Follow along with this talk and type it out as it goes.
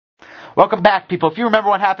Welcome back, people. If you remember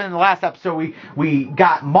what happened in the last episode, we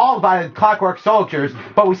got mauled by the Clockwork Soldiers,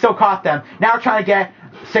 but we still caught them. Now we're trying to get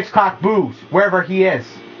 6 O'Clock Boo's, wherever he is.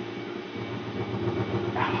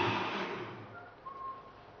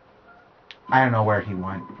 I don't know where he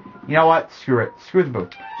went. You know what? Screw it. Screw the Boo.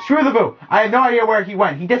 Screw the Boo. I have no idea where he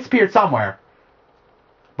went. He disappeared somewhere.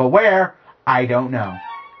 But where? I don't know.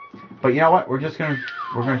 But you know what? We're gonna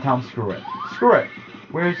tell him screw it. Screw it.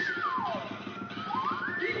 Where's...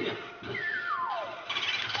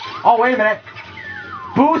 Oh, wait a minute.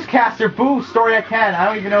 Boozcaster, Boo, Story at 10. I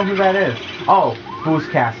don't even know who that is. Oh,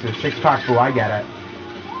 Boozcaster, 6 O'Clock Boo. I get it.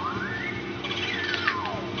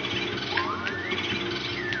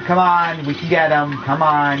 Come on, we can get him. Come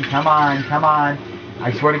on, come on, come on.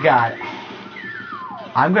 I swear to God.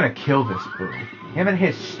 I'm gonna kill this Boo. Him and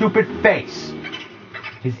his stupid face.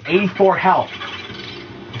 His 84 health.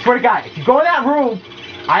 I swear to God, if you go in that room,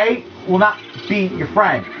 I will not be your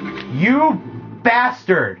friend. You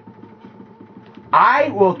bastard. I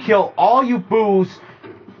will kill all you Boos.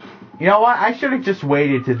 You know what? I should have just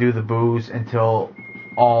waited to do the Boos until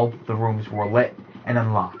all the rooms were lit and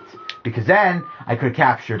unlocked. Because then I could have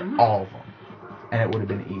captured all of them. And it would have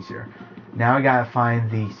been easier. Now I gotta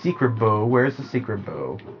find the secret Boo. Where's the secret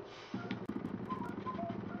Boo?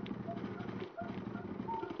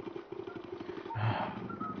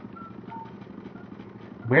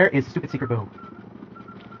 Where is the stupid secret Boo?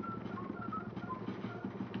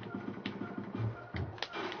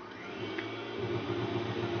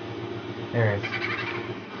 There it is.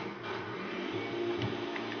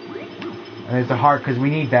 And there's a heart, because we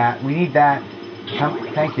need that. We need that.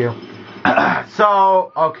 Thank you.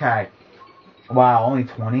 So, okay. Wow, only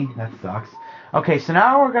 20? That sucks. Okay, so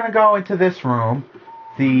now we're going to go into this room,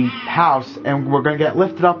 the house, and we're going to get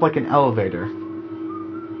lifted up like an elevator.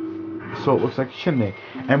 So it looks like a chimney.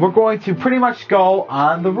 And we're going to pretty much go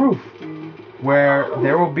on the roof, where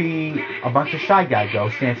there will be a bunch of Shy Guy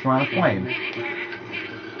ghosts dancing around a flame.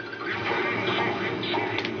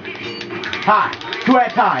 Hi! 2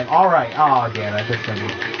 at a time! Alright. Oh, damn it. That's going to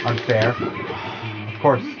be unfair. Of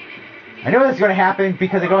course. I knew this was going to happen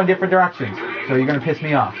because they go in different directions. So you're going to piss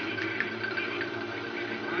me off.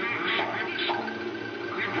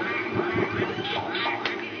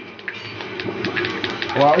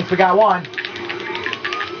 Well, at least we got one.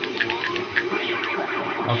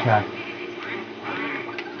 Okay.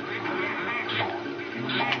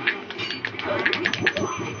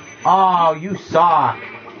 Oh, you suck.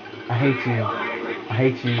 I hate you. I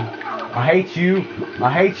hate you. I hate you. I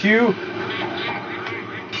hate you.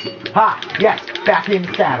 Ha! Yes! Back in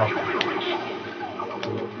the saddle.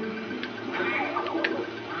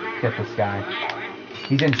 Get this guy.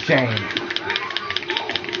 He's in shame.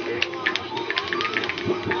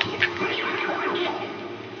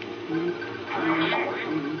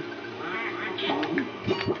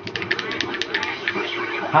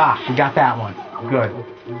 Ha! We got that one. Good.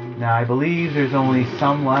 Now I believe there's only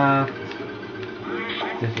some left.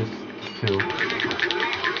 There's just 2.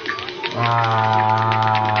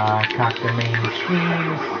 Cockamamie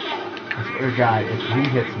schemes. This guy, if he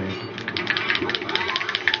hits me.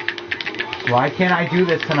 Why can't I do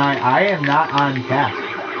this tonight? I am not on task.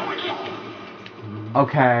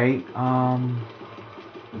 Okay,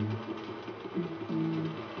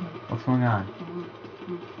 what's going on?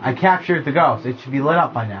 I captured the ghost. It should be lit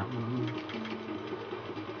up by now.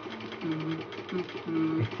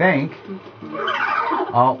 I think.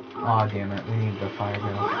 Oh, damn it. We need the fire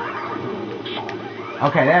ghost.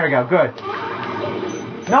 Okay, there we go. Good.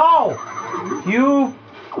 No! You...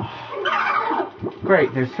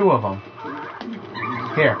 Great, there's 2 of them.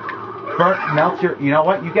 Here. Melt your... You know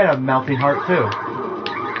what? You get a melting heart, too.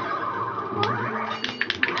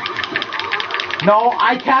 No,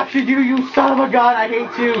 I captured you, you son of a gun. I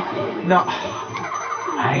hate you. No.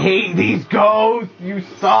 I hate these ghosts. You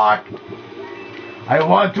suck. I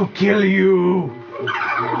want to kill you.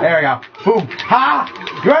 There we go. Boom. Ha!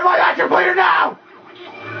 You're in my electric bleeder now!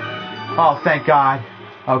 Oh, thank God.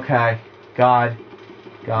 Okay. God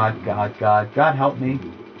help me.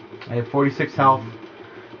 I have 46 health.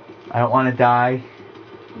 I don't want to die.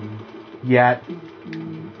 Yet.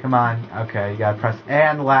 Come on. Okay, you gotta press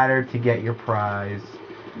and ladder to get your prize.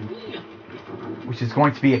 Which is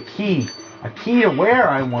going to be a key. A key to where,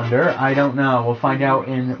 I wonder? I don't know. We'll find out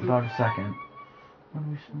in about a second.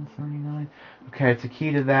 39. Okay, it's a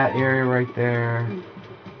key to that area right there.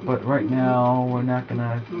 But right now, we're not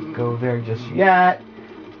gonna go there just yet.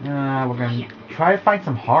 We're gonna try to find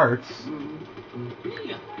some hearts.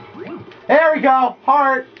 There we go!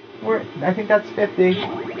 Heart! I think that's 50.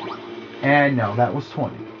 And no, that was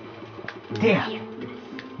 20. Damn!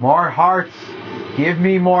 More hearts! Give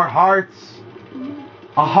me more hearts.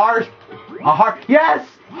 A heart. A heart. Yes!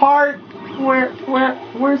 Heart!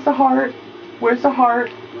 Where's the heart? Where's the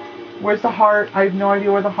heart? Where's the heart? I have no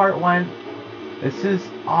idea where the heart went. This is...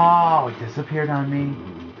 Oh, it disappeared on me.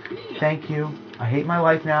 Thank you. I hate my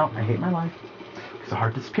life now. I hate my life. Because the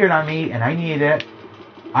heart disappeared on me, and I need it.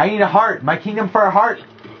 I need a heart. My kingdom for a heart.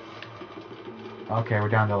 Okay, we're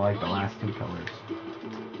down to like the last 2 pillars.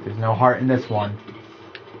 There's no heart in this one.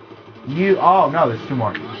 Oh, no, there's 2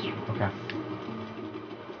 more. Okay.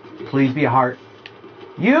 Please be a heart.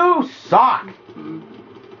 You suck!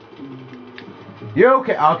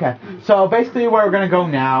 Okay. So basically where we're going to go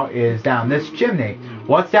now is down this chimney.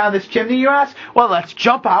 What's down this chimney, you ask? Well, let's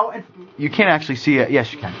jump out. And you can't actually see it.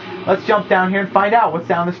 Yes, you can. Let's jump down here and find out what's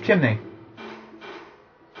down this chimney.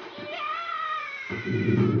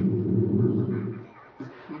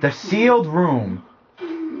 The sealed room.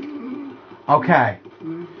 Okay.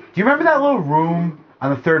 Do you remember that little room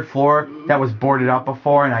on the 3rd floor that was boarded up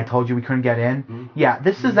before and I told you we couldn't get in? Yeah,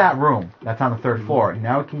 this is that room that's on the 3rd floor.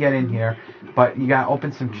 Now we can get in here, but you gotta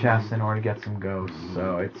open some chests in order to get some ghosts,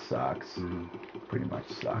 so it sucks. Pretty much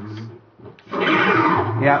sucks.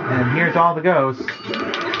 Yep, and here's all the ghosts.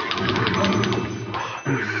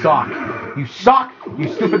 You suck. You suck! You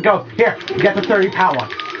stupid ghost! Here, you get the 30-pound one.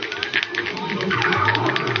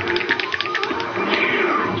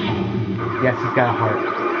 Yes, he's got a heart.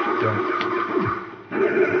 Good.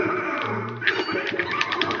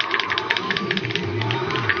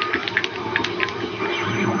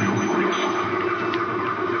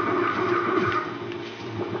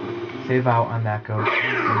 Save out on that ghost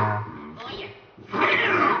for now.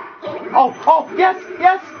 Oh, yes,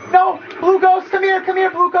 no, blue ghost, come here,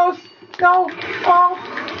 blue ghost, no, oh.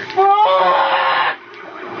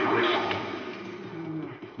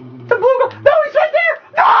 The blue ghost, no, he's right there,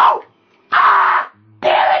 no,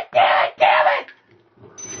 damn it,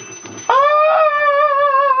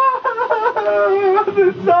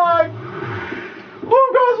 this sucks. Blue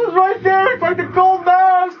ghost was right there, it's like the gold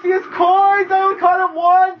mouse, he has coins, I only caught him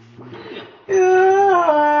once.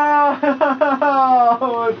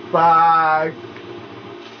 Oh, it sucks.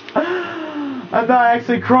 I'm not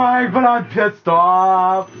actually crying, but I'm pissed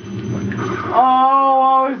off.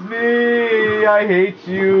 Oh, it's me. I hate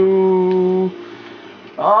you.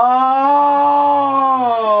 Oh,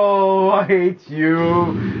 I hate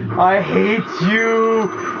you. I hate you.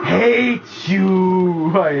 Hate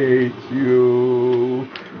you. I hate you.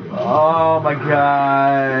 Oh my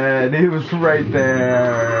God. It was right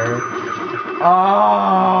there. Oh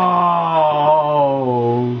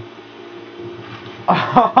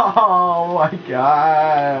my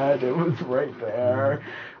God, it was right there.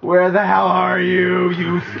 Where the hell are you?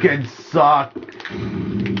 You skin suck.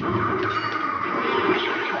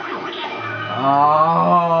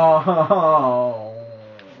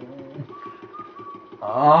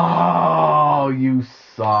 Oh, you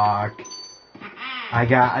suck. I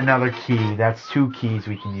got another key. That's 2 keys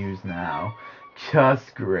we can use now.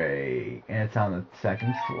 Just great. And it's on the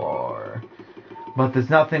 2nd floor. But there's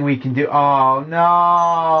nothing we can do. Oh,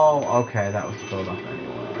 no. Okay, that was filled up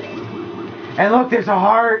anyway. And look, there's a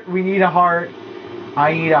heart. We need a heart.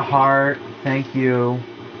 I need a heart. Thank you.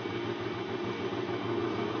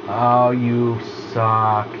 Oh, you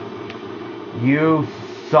suck. You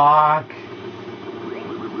suck.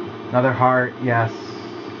 Another heart. Yes.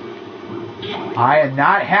 I am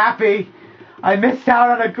not happy. I missed out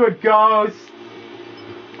on a good ghost.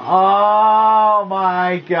 Oh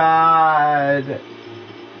my God.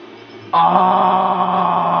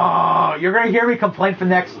 Oh, you're gonna hear me complain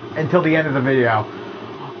until the end of the video.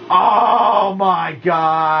 Oh my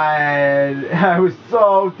God. I was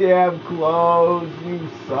so damn close. You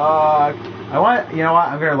suck. You know what?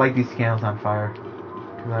 I'm gonna light these candles on fire.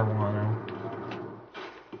 Because I want to.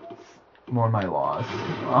 More my loss.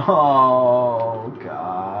 Oh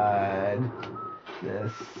God.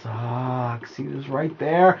 This sucks. He was right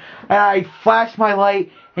there. And I flash my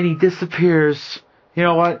light and he disappears. You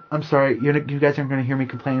know what? I'm sorry. You guys aren't going to hear me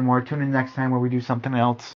complain anymore. Tune in next time where we do something else.